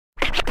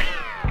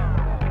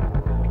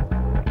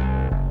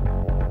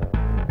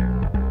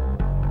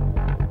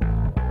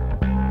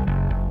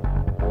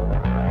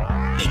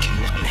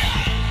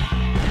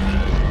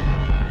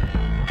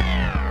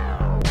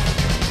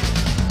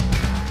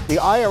The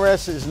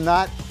IRS is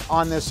not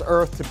on this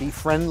earth to be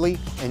friendly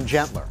and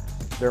gentler.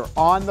 They're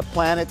on the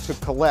planet to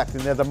collect, and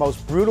they're the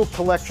most brutal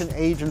collection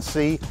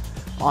agency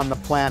on the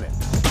planet.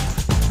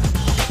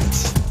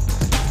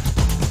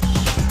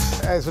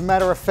 As a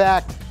matter of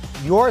fact,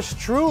 yours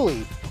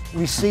truly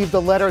received a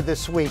letter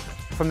this week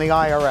from the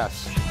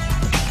IRS.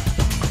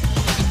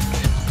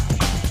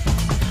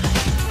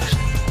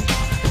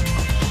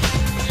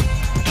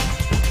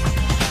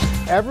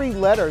 Every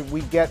letter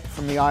we get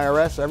from the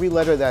IRS, every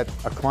letter that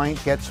a client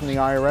gets from the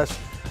IRS,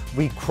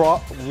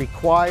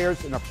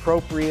 requires an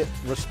appropriate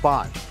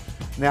response.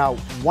 Now,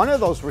 one of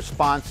those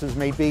responses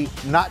may be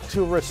not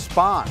to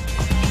respond.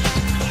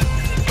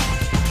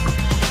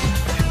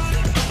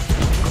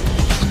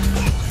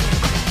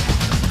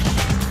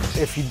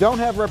 If you don't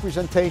have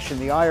representation,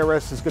 the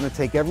IRS is going to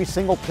take every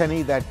single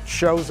penny that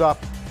shows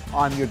up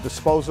on your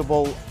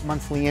disposable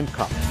monthly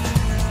income.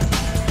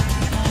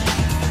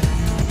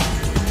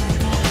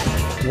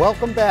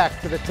 Welcome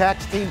back to the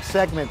tax team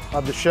segment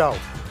of the show.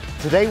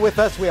 Today with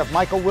us we have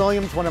Michael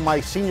Williams, one of my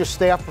senior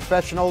staff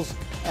professionals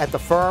at the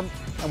firm,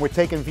 and we're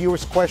taking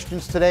viewers'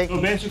 questions today. So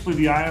basically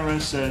the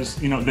IRS says,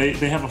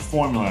 they have a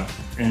formula,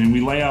 and we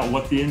lay out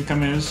what the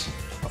income is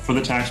for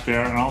the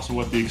taxpayer and also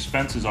what the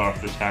expenses are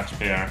for the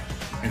taxpayer,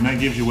 and that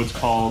gives you what's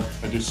called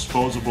a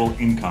disposable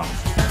income.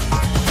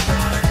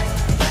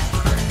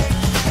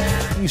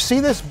 You see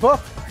this book?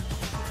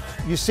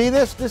 You see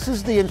this? This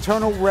is the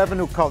Internal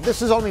Revenue Code.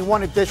 This is only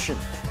one edition.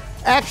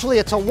 Actually,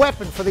 it's a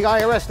weapon for the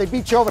IRS. They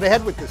beat you over the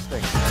head with this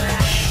thing.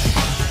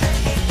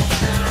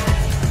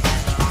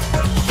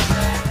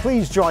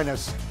 Please join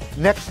us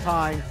next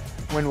time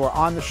when we're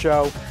on the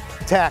show,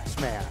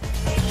 Taxman.